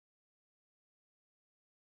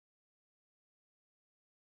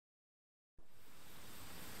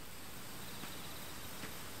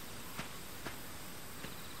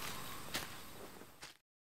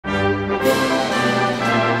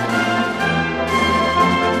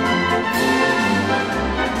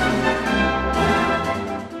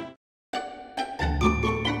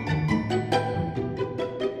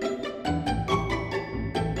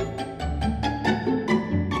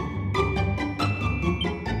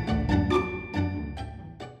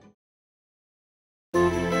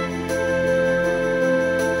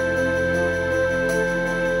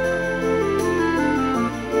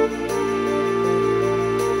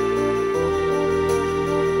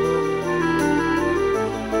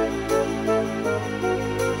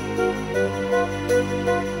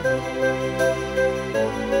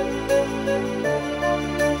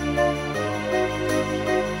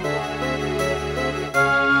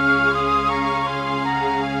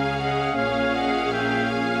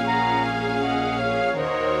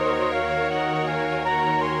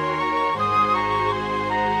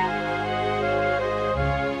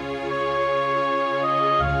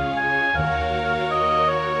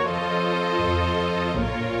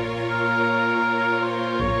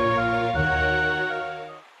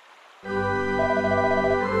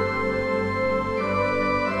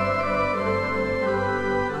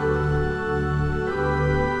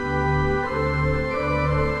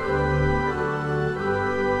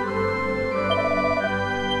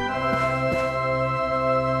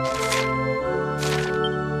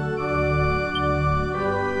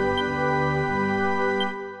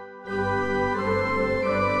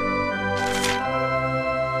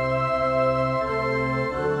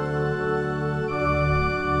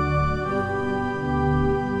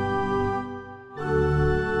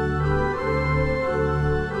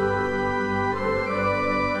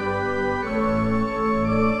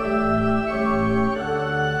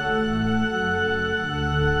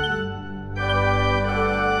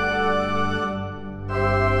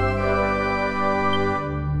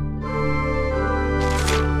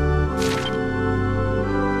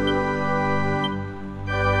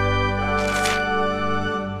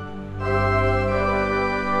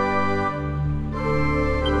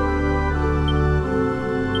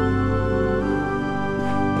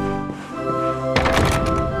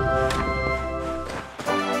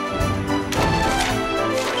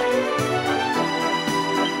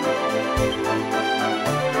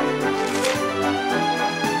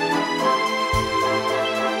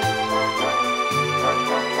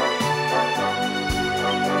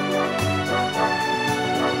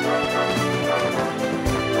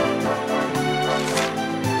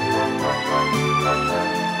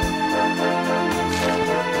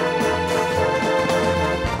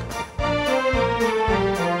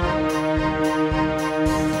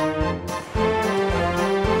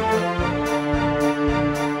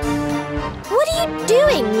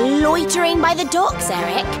loitering by the docks,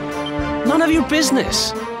 Eric. None of your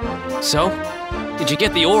business. So, did you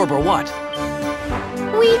get the orb or what?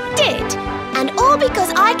 We did. And all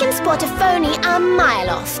because I can spot a phony a mile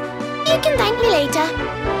off. You can thank me later.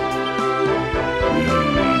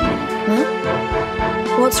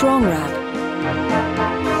 Huh? What's wrong, Rab?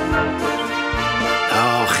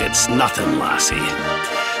 Oh, it's nothing, lassie.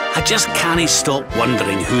 I just can't stop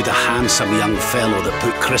wondering who the handsome young fellow that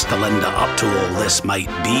put Crystalinda up to all this might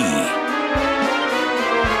be.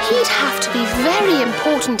 He'd have to be very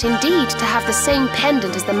important indeed to have the same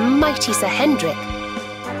pendant as the mighty Sir Hendrik.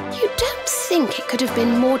 You don't think it could have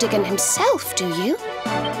been Mordigan himself, do you?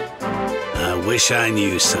 I wish I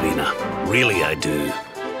knew, Serena. Really, I do.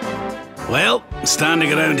 Well,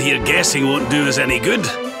 standing around here guessing won't do us any good.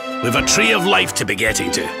 We've a tree of life to be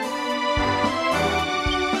getting to.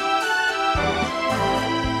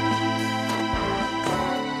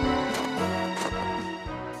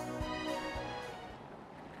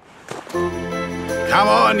 Come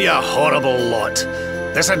on, you horrible lot.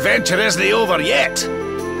 This adventure isn't over yet.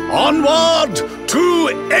 Onward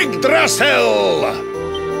to Yggdrasil!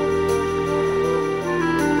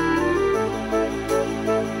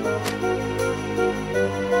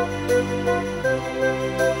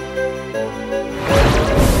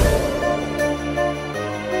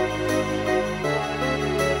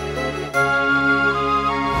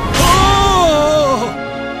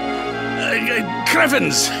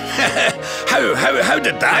 Crivens! how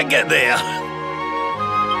did that get there?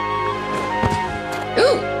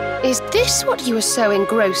 Ooh, is this what you were so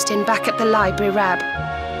engrossed in back at the library, Rab?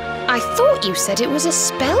 I thought you said it was a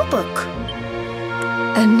spell book.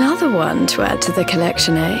 Another one to add to the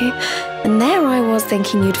collection, eh? And there I was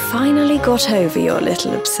thinking you'd finally got over your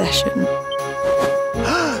little obsession.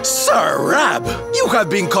 Sir Rab, you have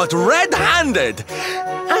been caught red-handed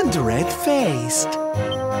and red-faced.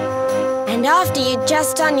 And after you'd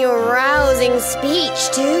just done your rousing speech,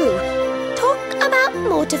 too. Talk about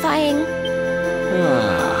mortifying.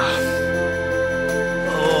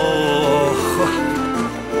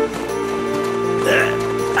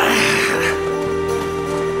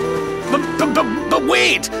 But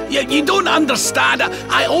wait! You don't understand.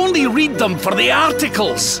 I only read them for the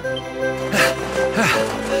articles.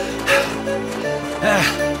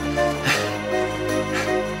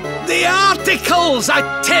 The articles,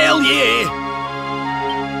 I tell ye!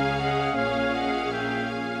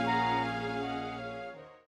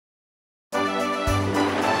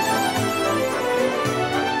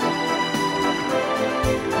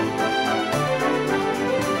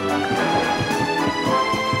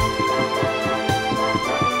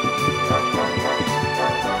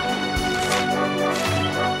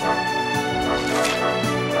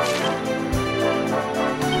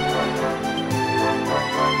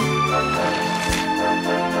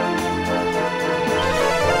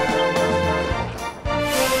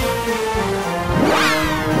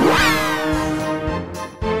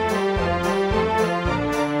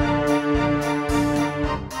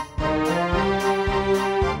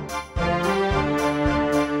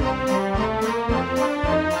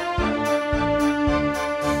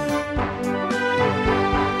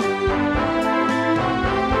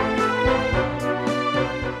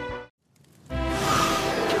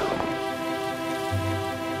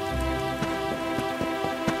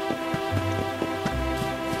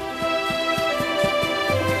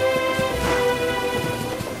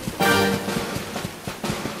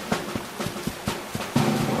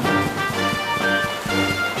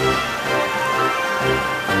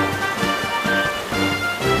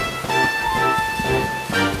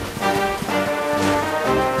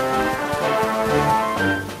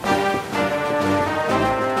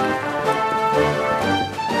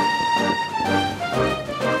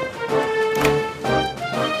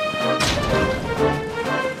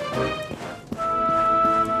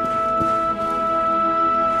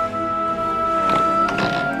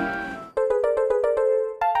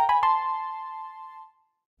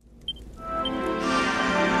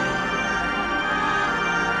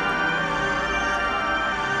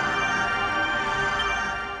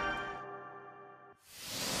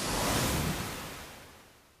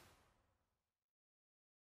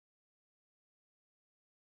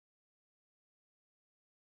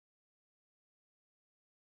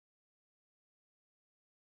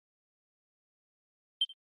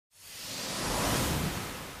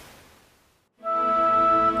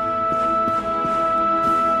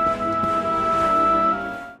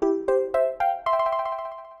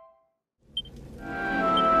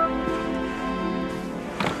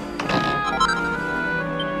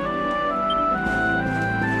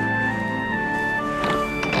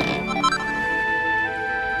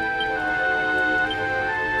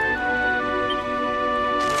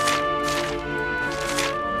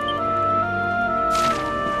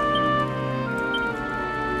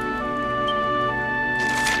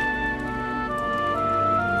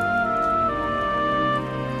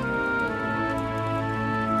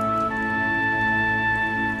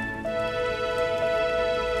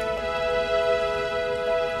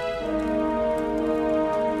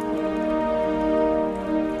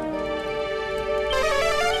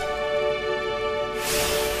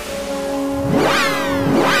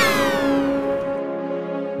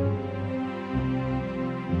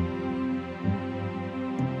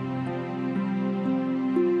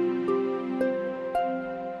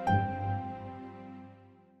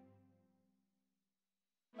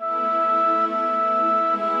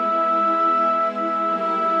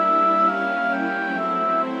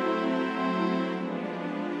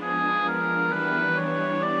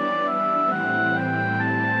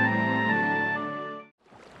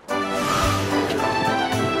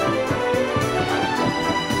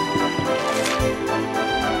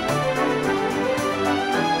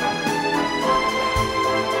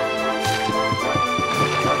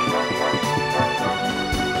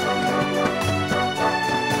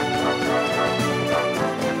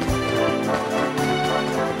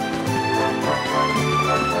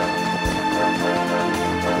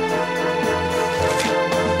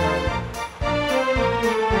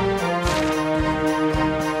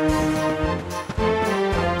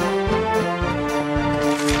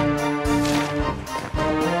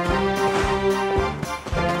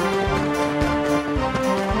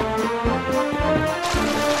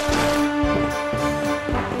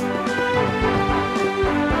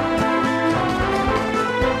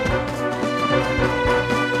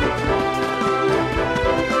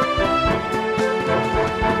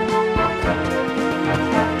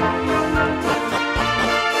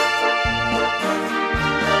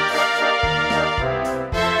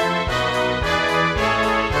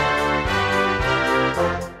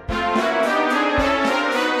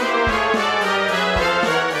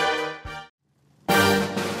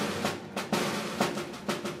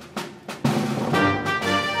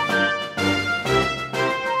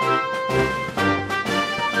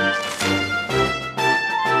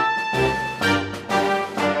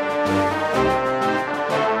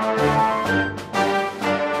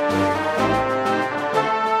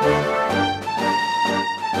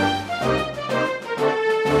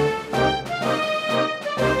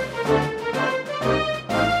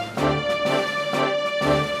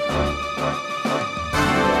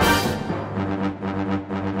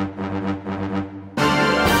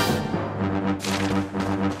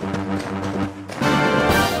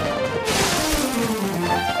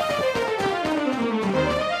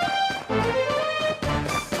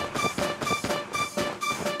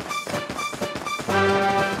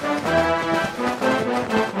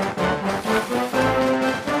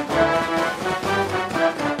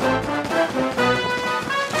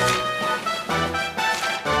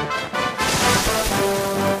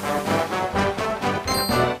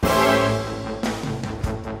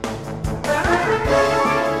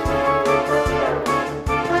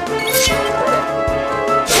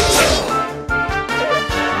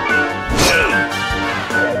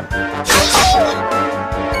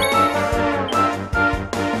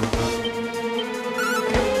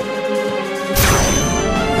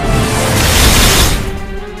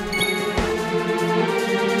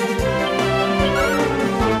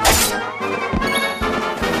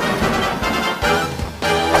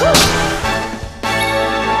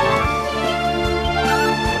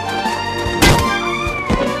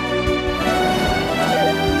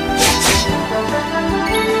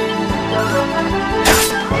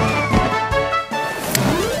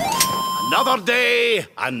 Another day,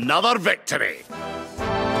 another victory.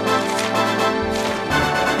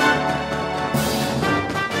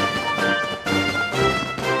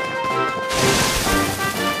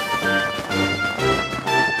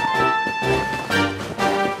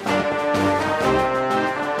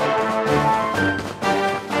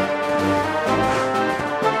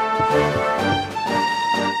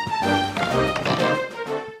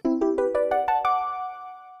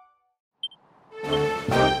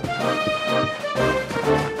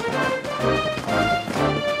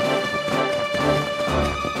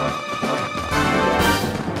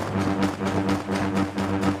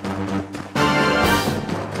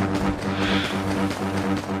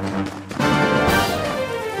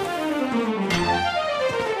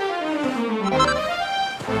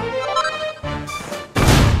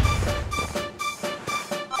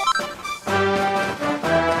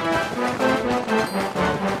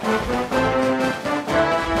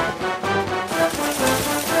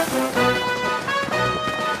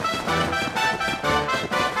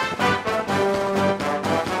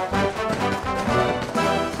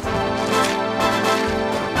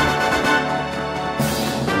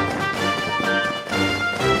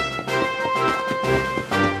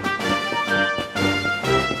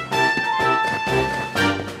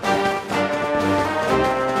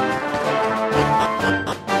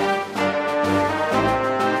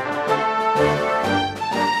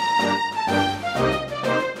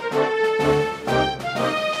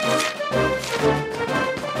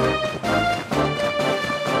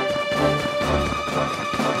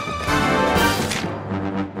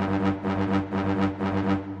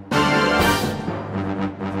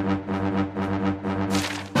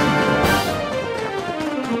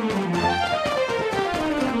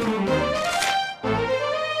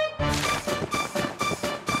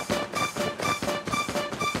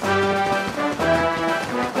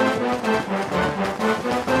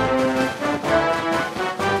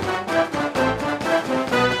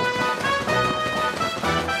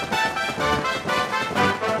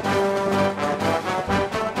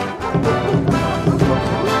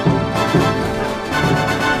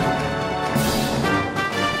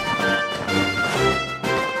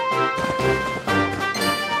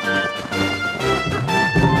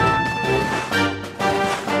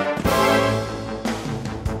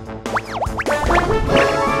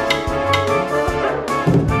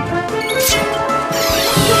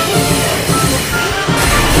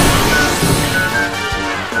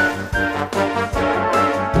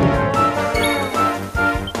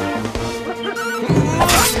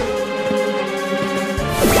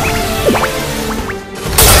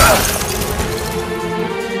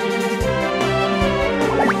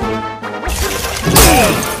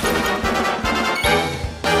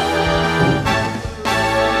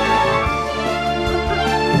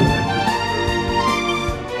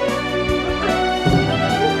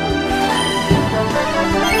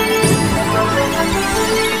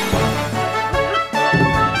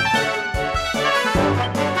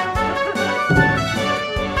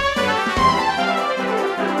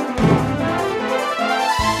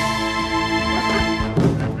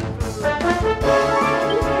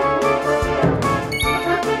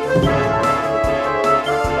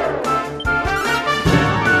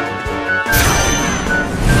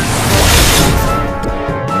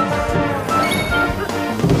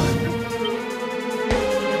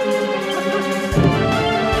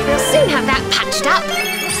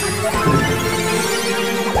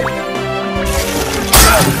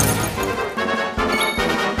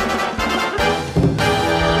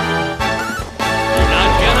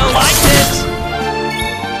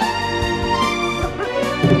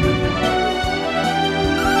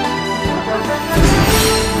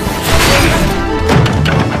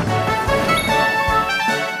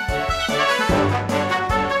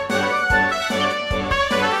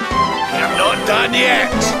 done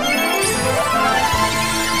yet!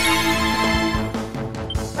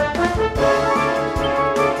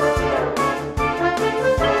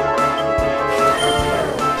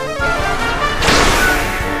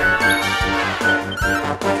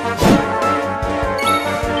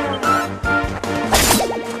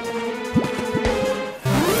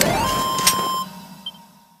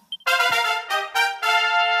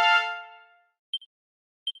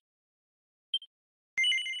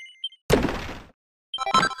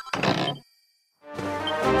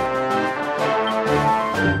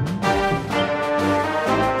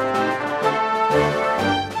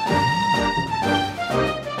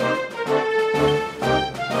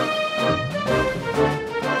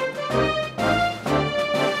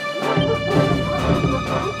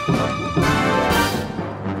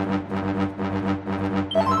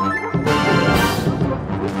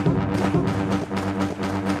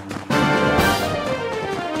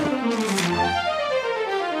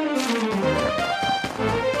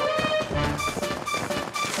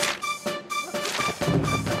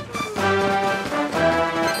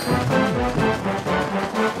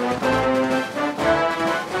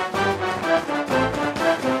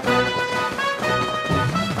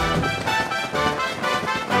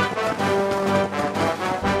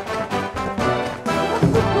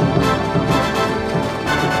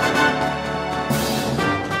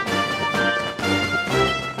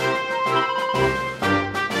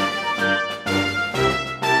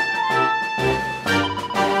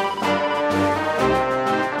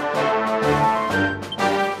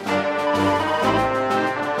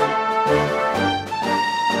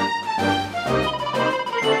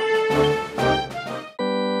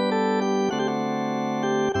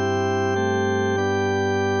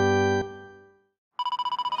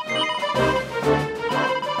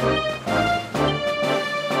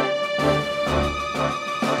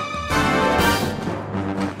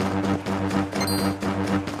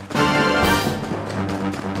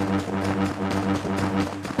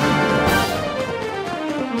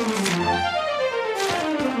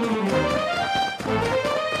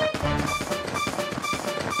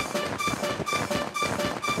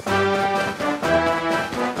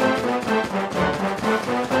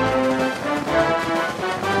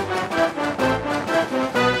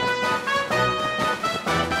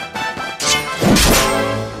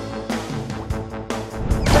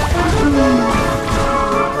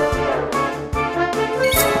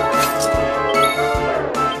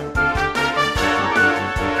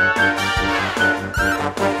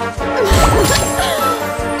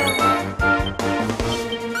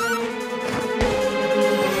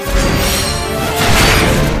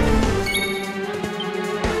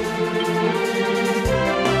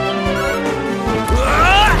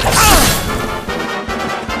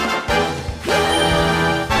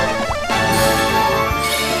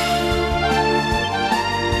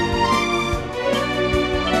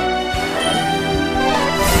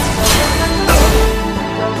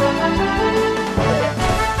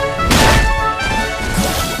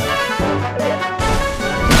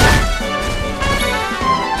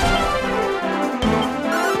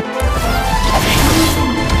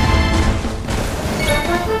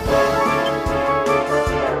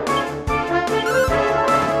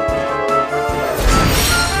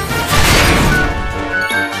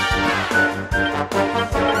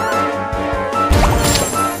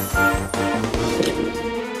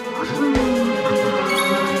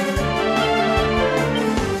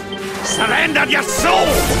 your soul!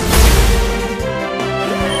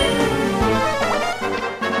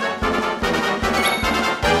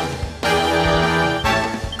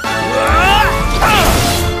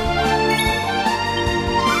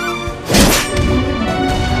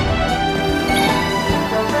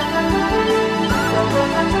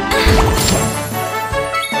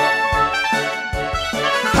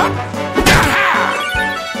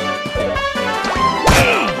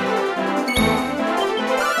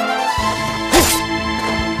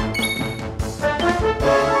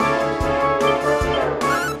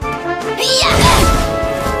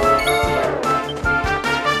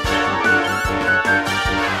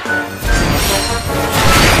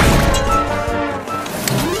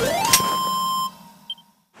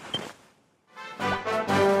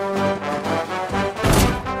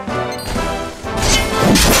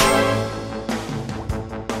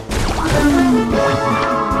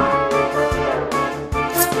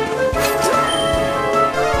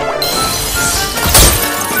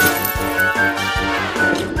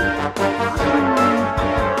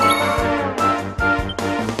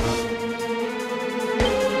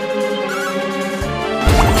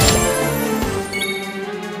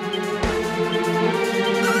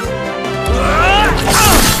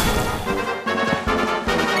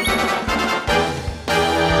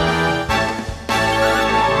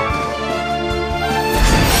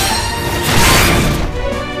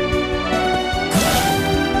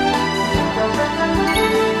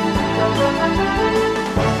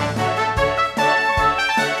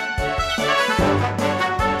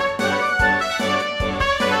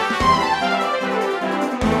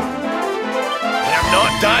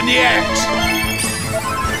 Done yet!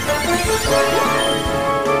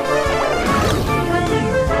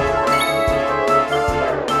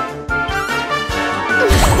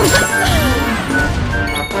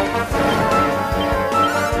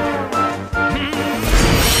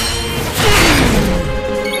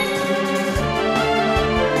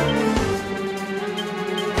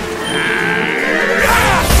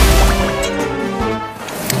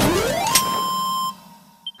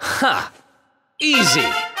 Ha! Easy!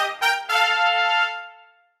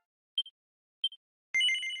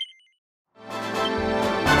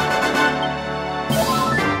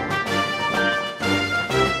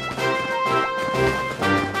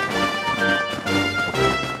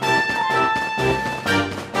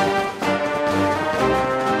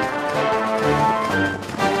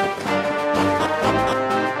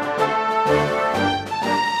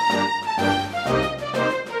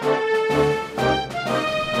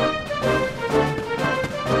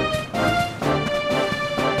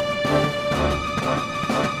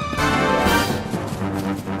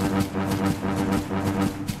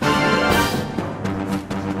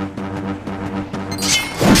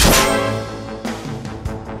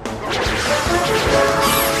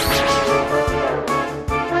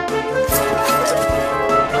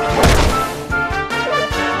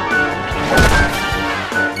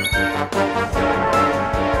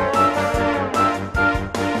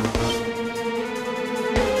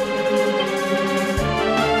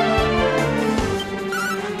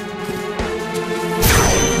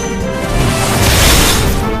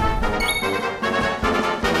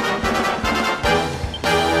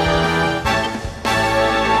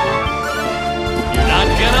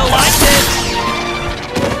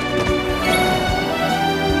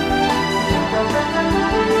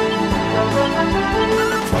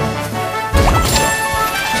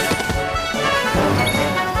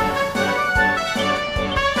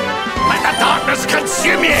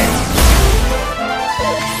 Consume it!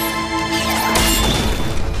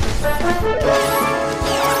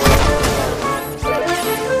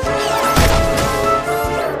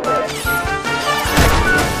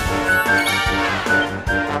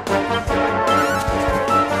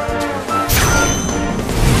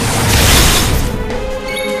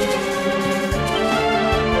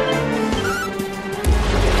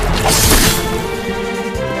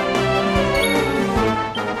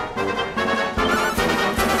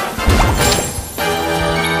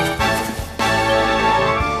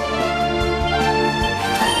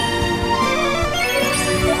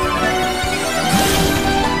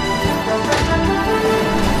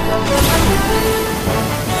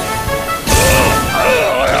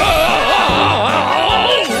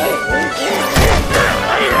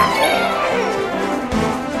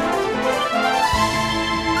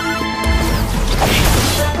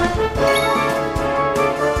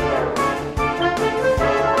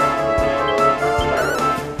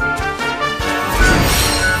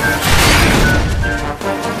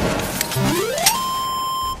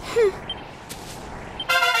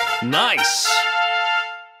 Nice!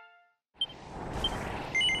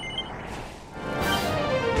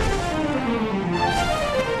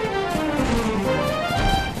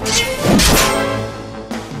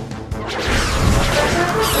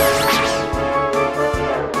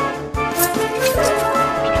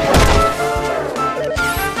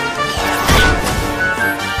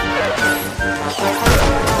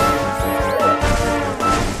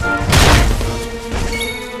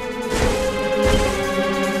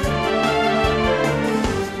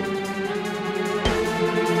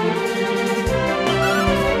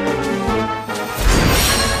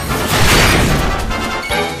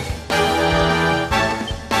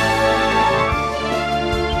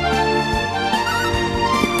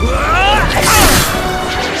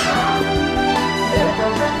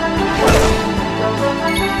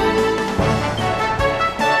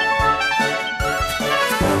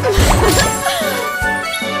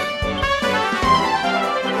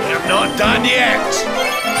 not done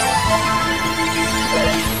yet.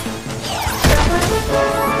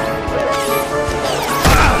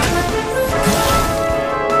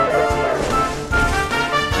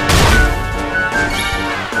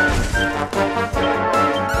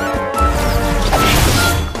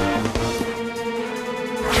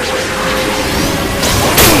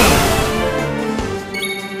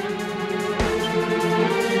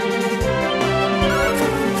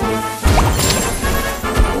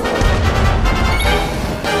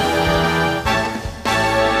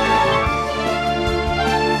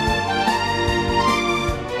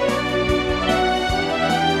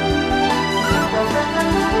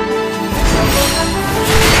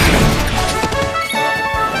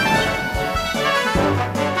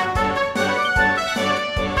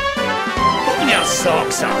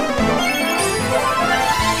 Socks up.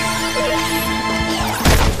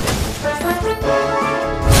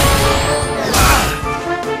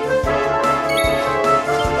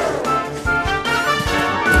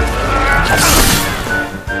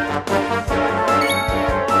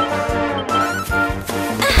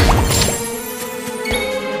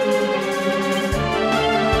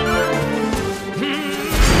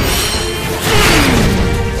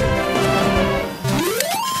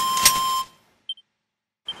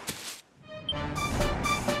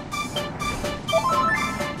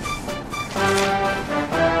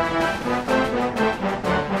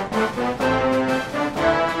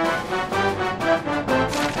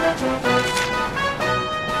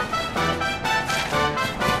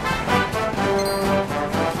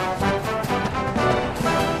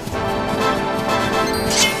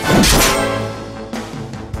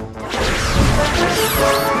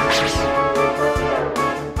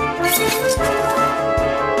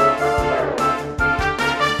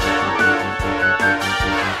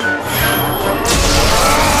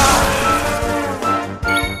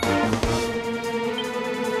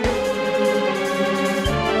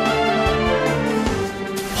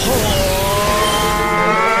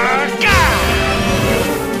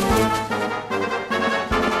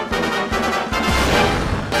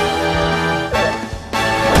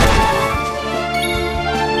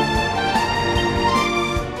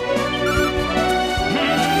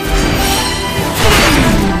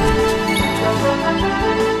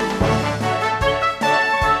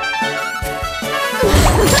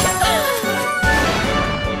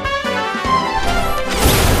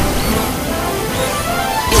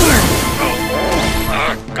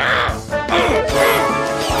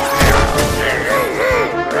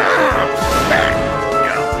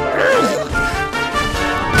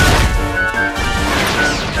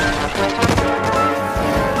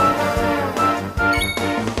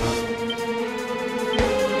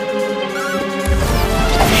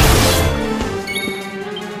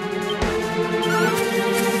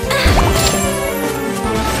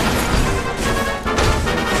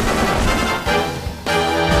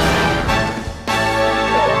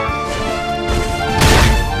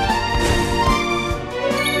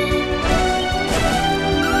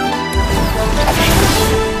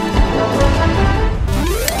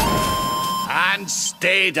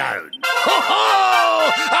 Stay down. Ho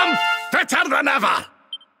ho! I'm fitter than ever!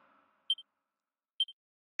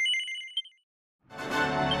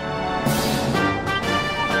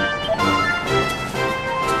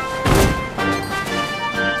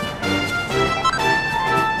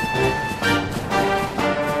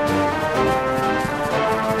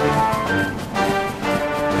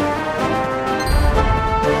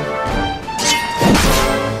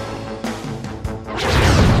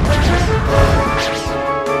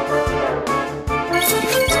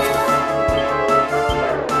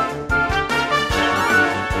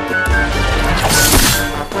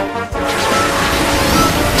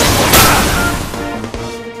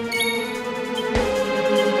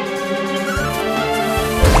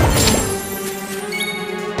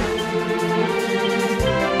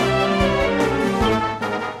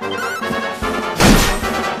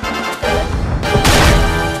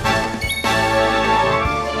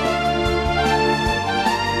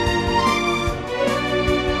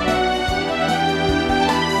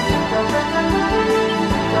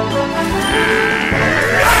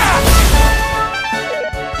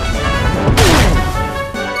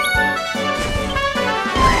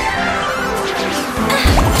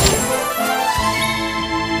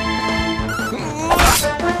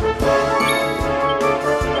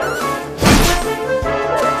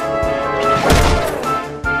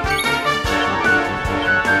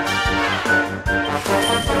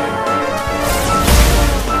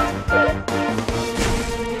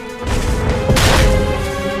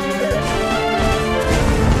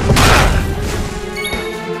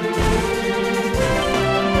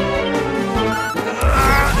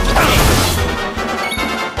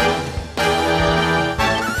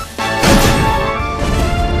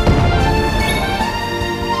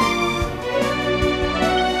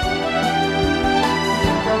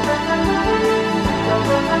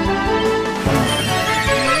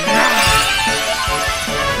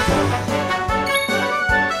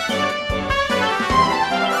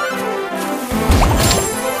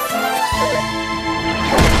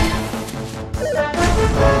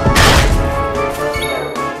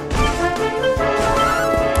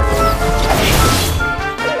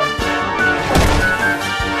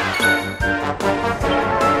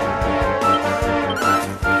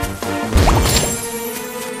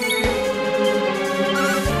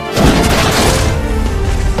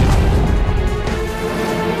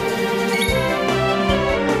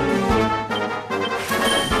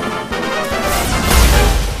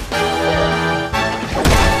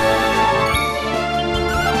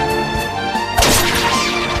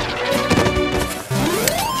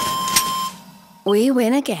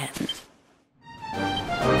 again.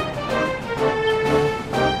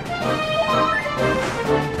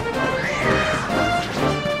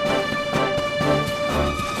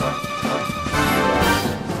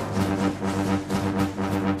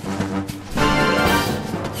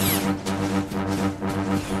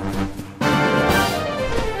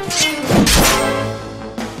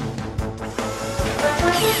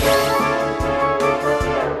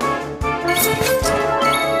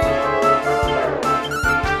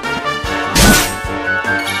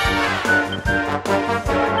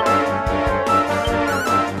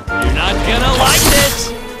 You're not gonna like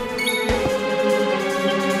this!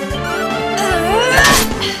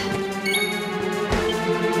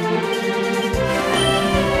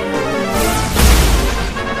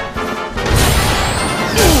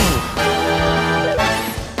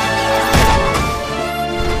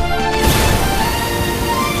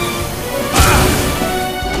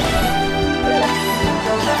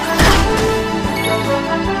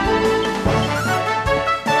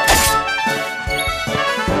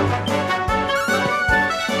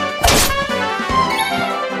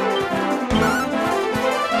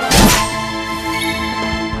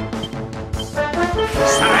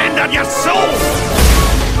 Surrender your soul!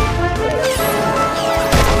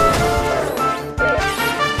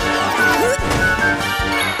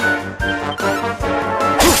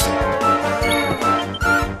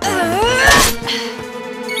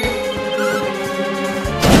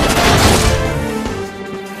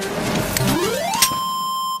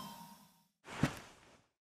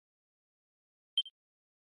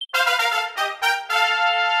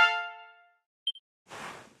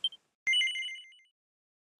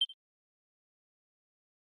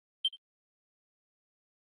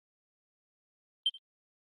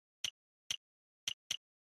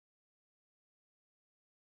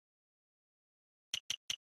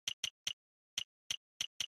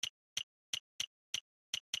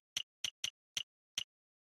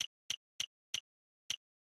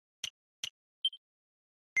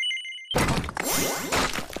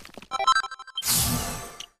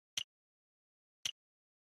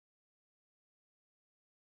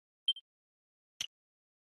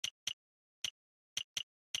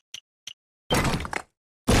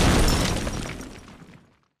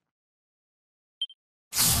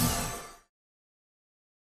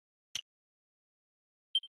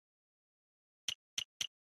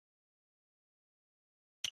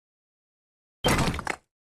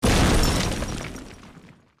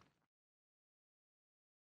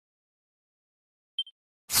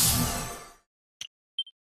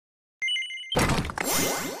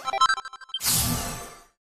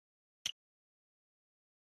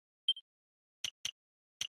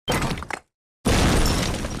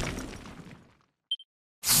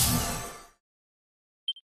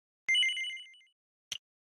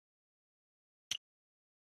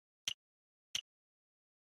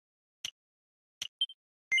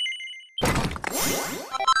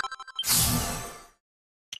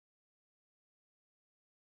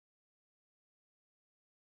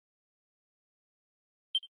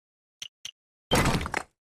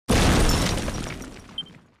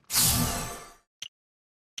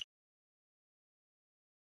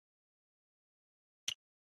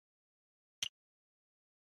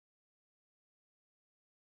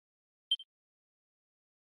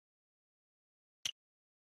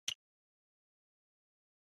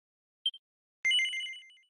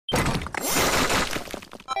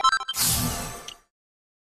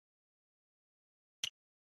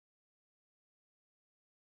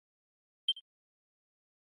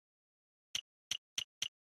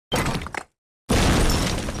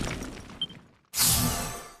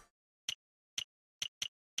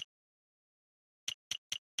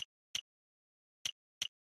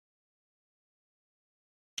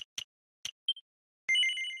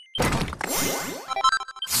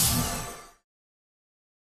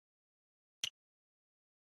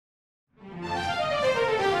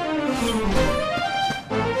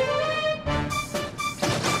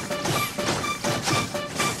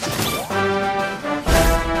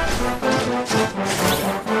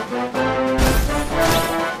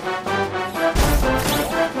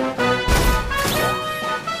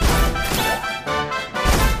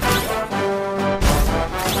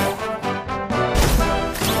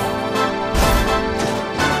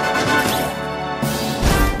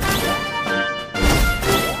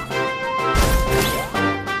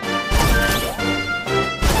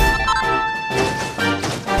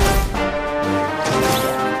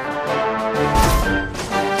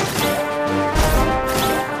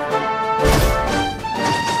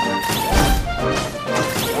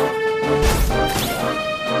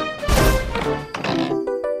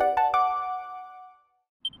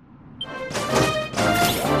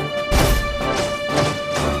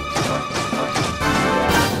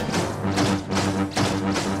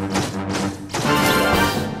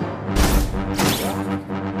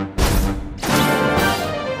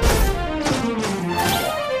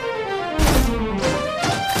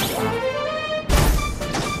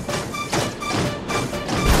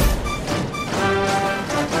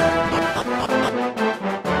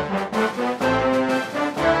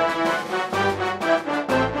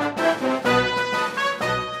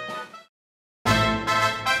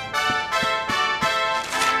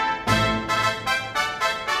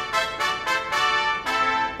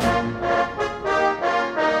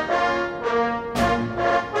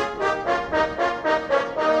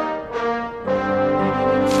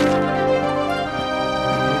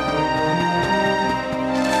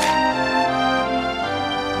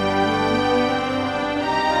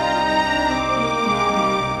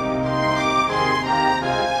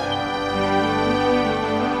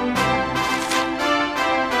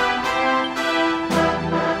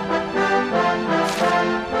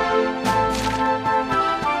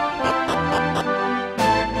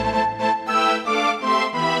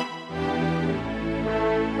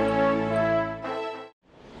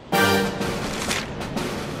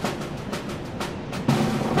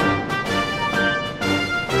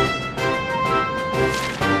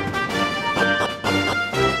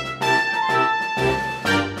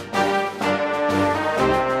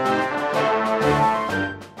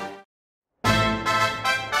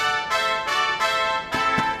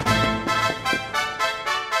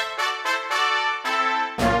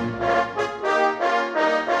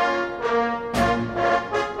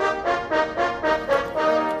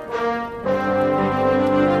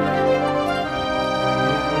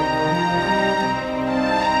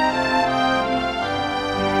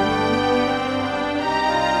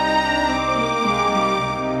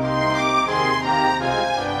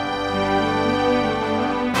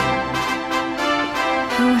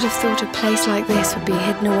 thought a place like this would be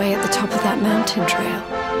hidden away at the top of that mountain trail.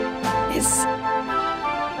 It's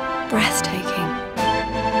breathtaking.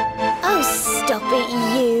 Oh, stop it,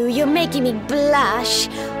 you. You're making me blush.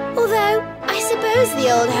 Although, I suppose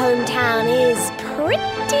the old hometown is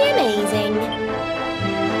pretty amazing.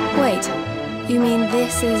 Wait, you mean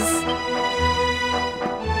this is...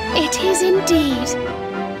 It is indeed.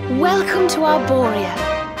 Welcome to Arboria,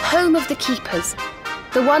 home of the Keepers,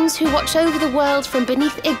 the ones who watch over the world from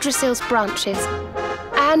beneath Yggdrasil's branches,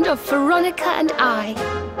 and of Veronica and I.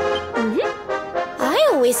 I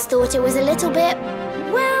always thought it was a little bit,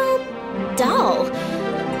 well, dull.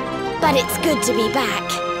 But it's good to be back.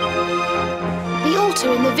 The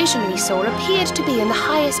altar in the vision we saw appeared to be in the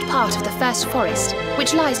highest part of the first forest,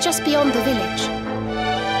 which lies just beyond the village.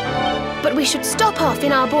 But we should stop off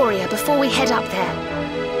in Arboria before we head up there.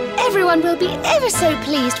 Everyone will be ever so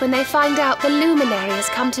pleased when they find out the luminary has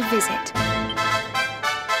come to visit.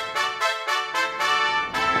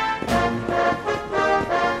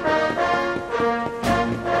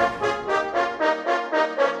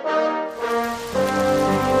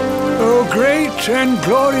 O great and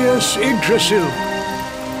glorious Yggdrasil,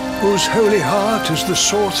 whose holy heart is the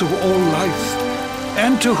source of all life,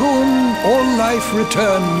 and to whom all life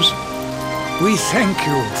returns, we thank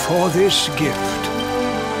you for this gift.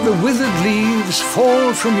 The withered leaves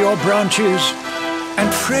fall from your branches,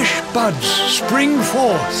 and fresh buds spring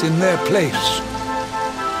forth in their place.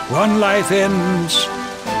 One life ends,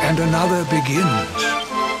 and another begins.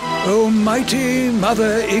 O mighty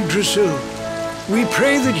Mother Yggdrasil, we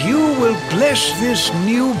pray that you will bless this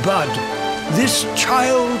new bud, this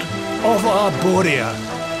child of Arboria.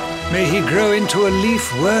 May he grow into a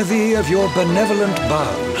leaf worthy of your benevolent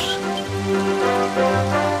boughs.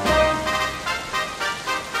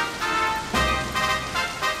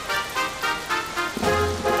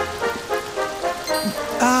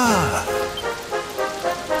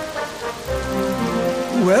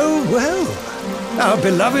 Well, well, our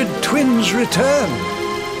beloved twins return.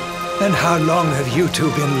 And how long have you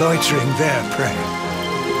two been loitering there, pray?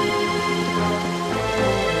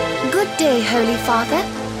 Good day, Holy Father.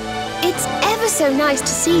 It's ever so nice to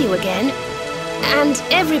see you again. And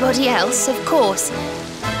everybody else, of course.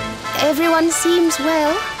 Everyone seems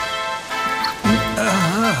well.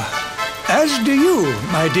 As do you,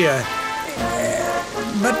 my dear.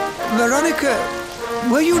 But, Veronica,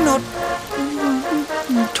 were you not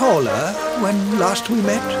taller when last we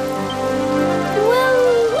met?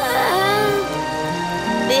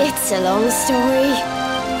 It's a long story.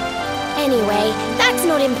 Anyway, that's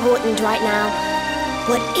not important right now.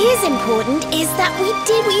 What is important is that we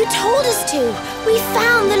did what you told us to. We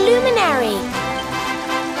found the luminary.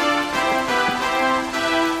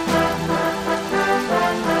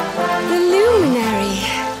 The luminary.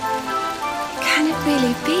 Can it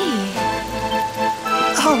really be?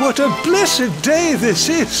 Oh, what a blessed day this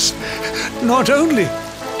is! Not only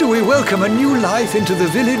do we welcome a new life into the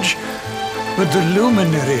village, but the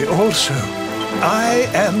luminary also. I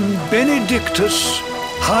am Benedictus,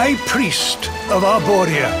 High Priest of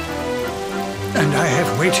Arboria, and I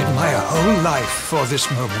have waited my whole life for this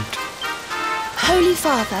moment. Holy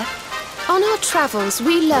Father, on our travels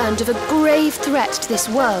we learned of a grave threat to this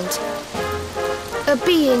world. A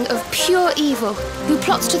being of pure evil who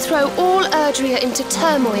plots to throw all Arboria into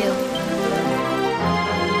turmoil.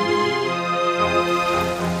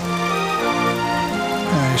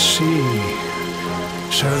 I see.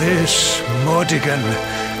 So this Mordigan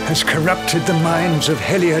has corrupted the minds of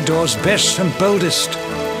Heliodor's best and boldest,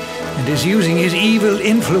 and is using his evil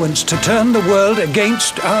influence to turn the world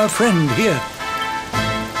against our friend here.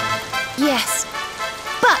 Yes,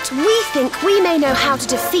 but we think we may know how to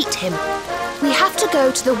defeat him. We have to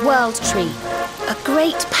go to the World Tree. A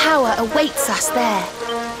great power awaits us there.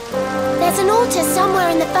 There's an altar somewhere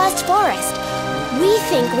in the first forest. We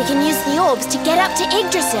think we can use the orbs to get up to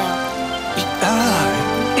Yggdrasil.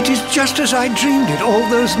 It is just as I dreamed it all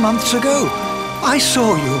those months ago. I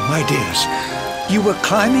saw you, my dears. You were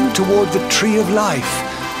climbing toward the Tree of Life,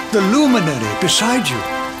 the luminary beside you.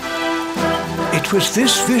 It was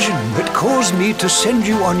this vision that caused me to send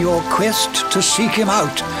you on your quest to seek him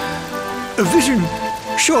out. A vision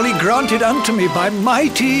surely granted unto me by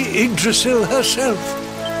mighty Yggdrasil herself.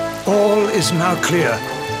 All is now clear.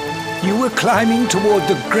 You were climbing toward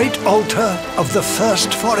the great altar of the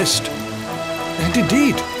first forest. And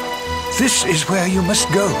indeed, this is where you must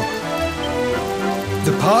go.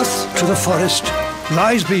 The path to the forest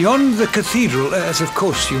lies beyond the cathedral, as of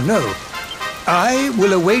course you know. I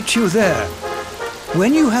will await you there.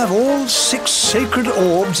 When you have all 6 sacred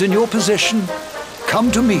orbs in your possession, come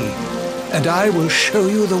to me, and I will show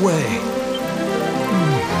you the way.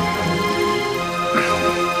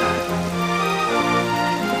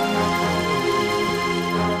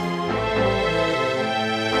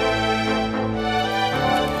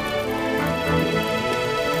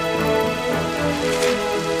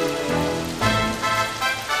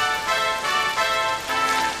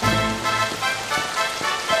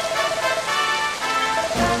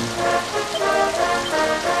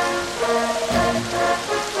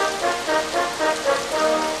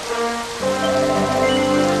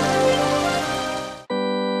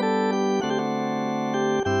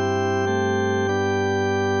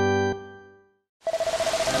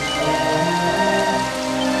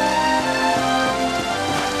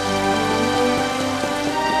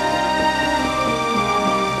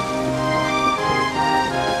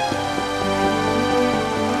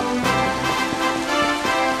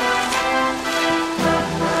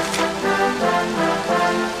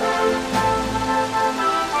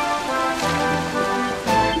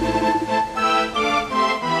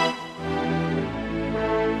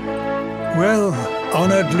 Well,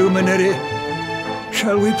 honored luminary,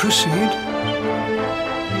 shall we proceed?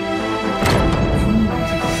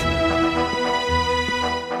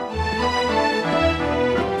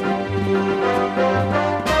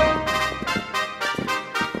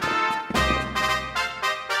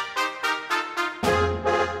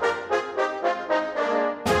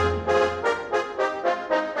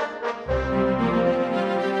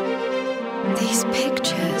 These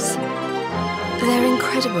pictures, they're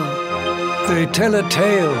incredible. They tell a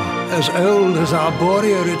tale as old as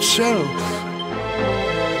Arboria itself.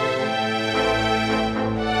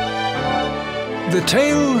 The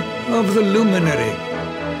tale of the luminary,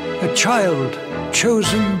 a child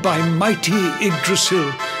chosen by mighty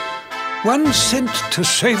Yggdrasil, one sent to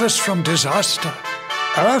save us from disaster.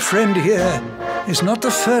 Our friend here is not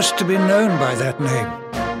the first to be known by that name.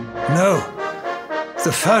 No,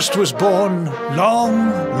 the first was born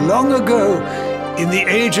long, long ago in the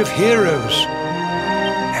Age of Heroes.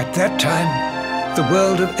 At that time, the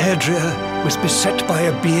world of Arboria was beset by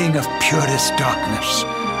a being of purest darkness.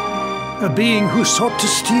 A being who sought to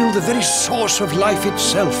steal the very source of life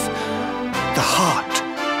itself, the heart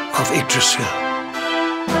of Yggdrasil.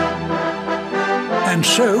 And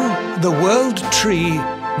so, the World Tree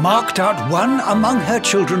marked out one among her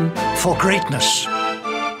children for greatness.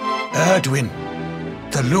 Erdwin,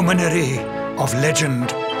 the luminary of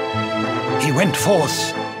legend. He went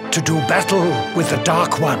forth to do battle with the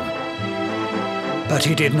Dark One. But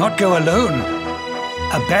he did not go alone.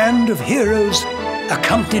 A band of heroes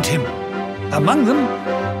accompanied him. Among them,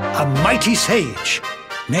 a mighty sage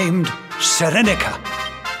named Serenica.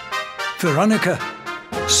 Veronica,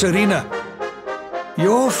 Serena,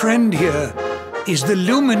 your friend here is the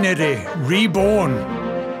luminary reborn.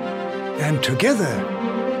 And together,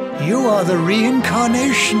 you are the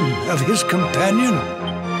reincarnation of his companion.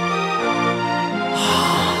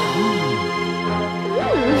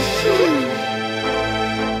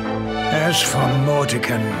 As for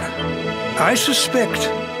Mordekan, I suspect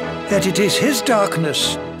that it is his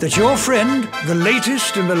darkness that your friend, the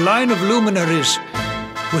latest in the line of luminaries,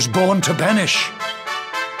 was born to banish.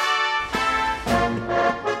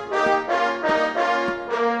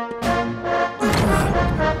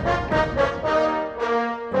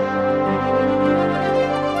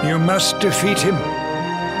 You must defeat him.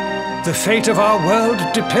 The fate of our world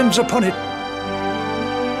depends upon it.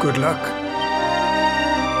 Good luck.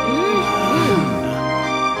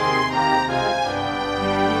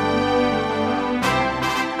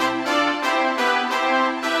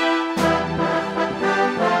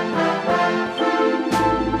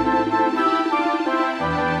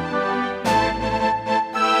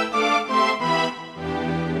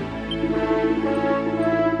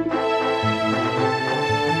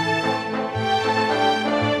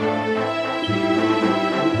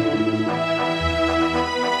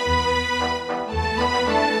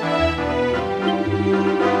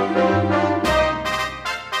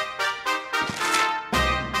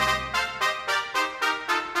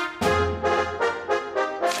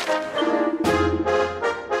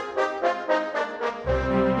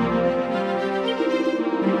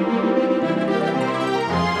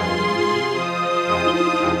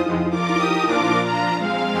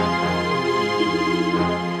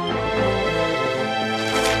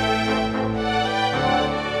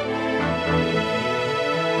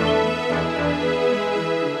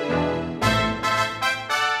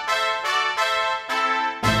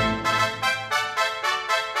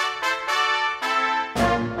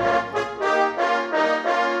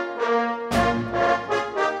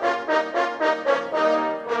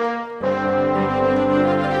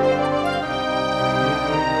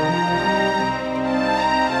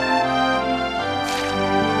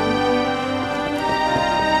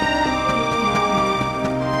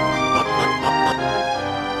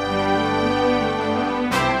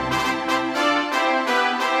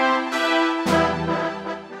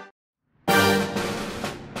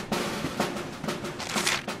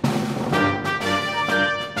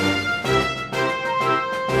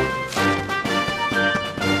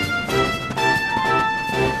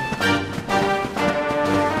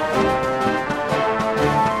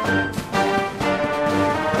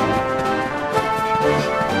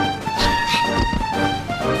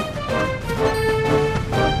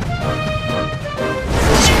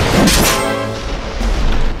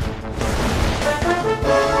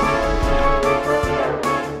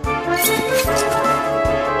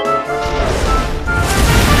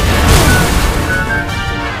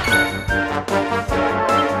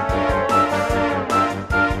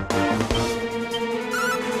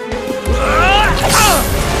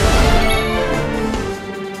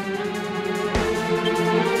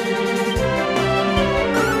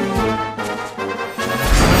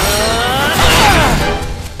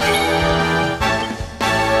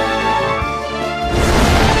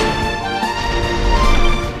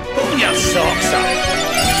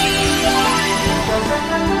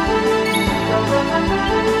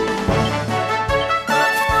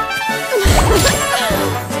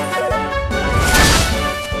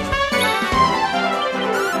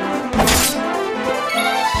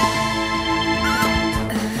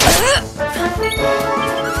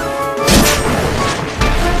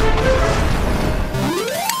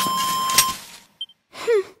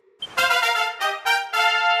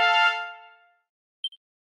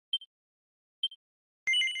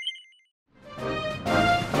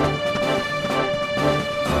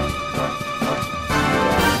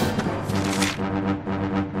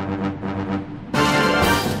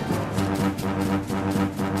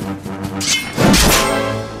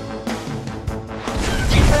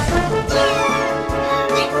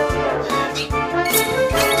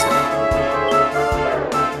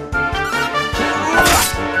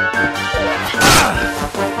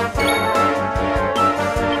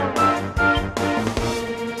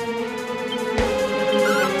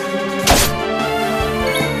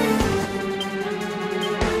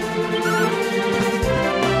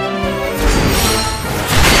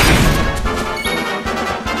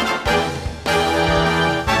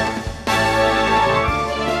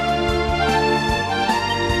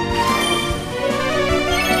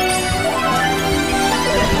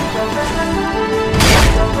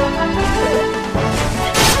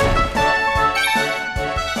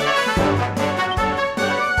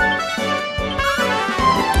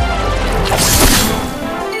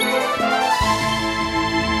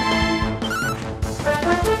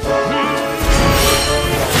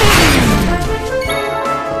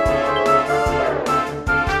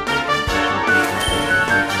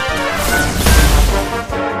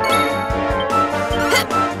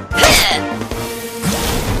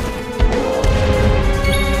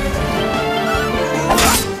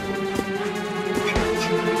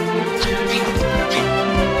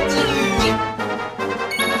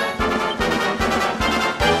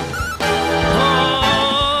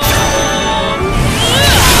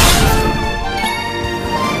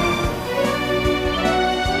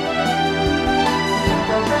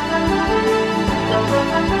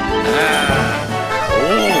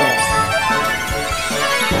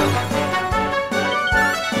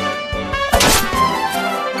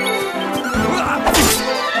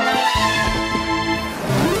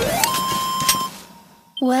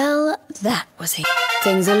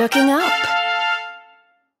 Things are looking up.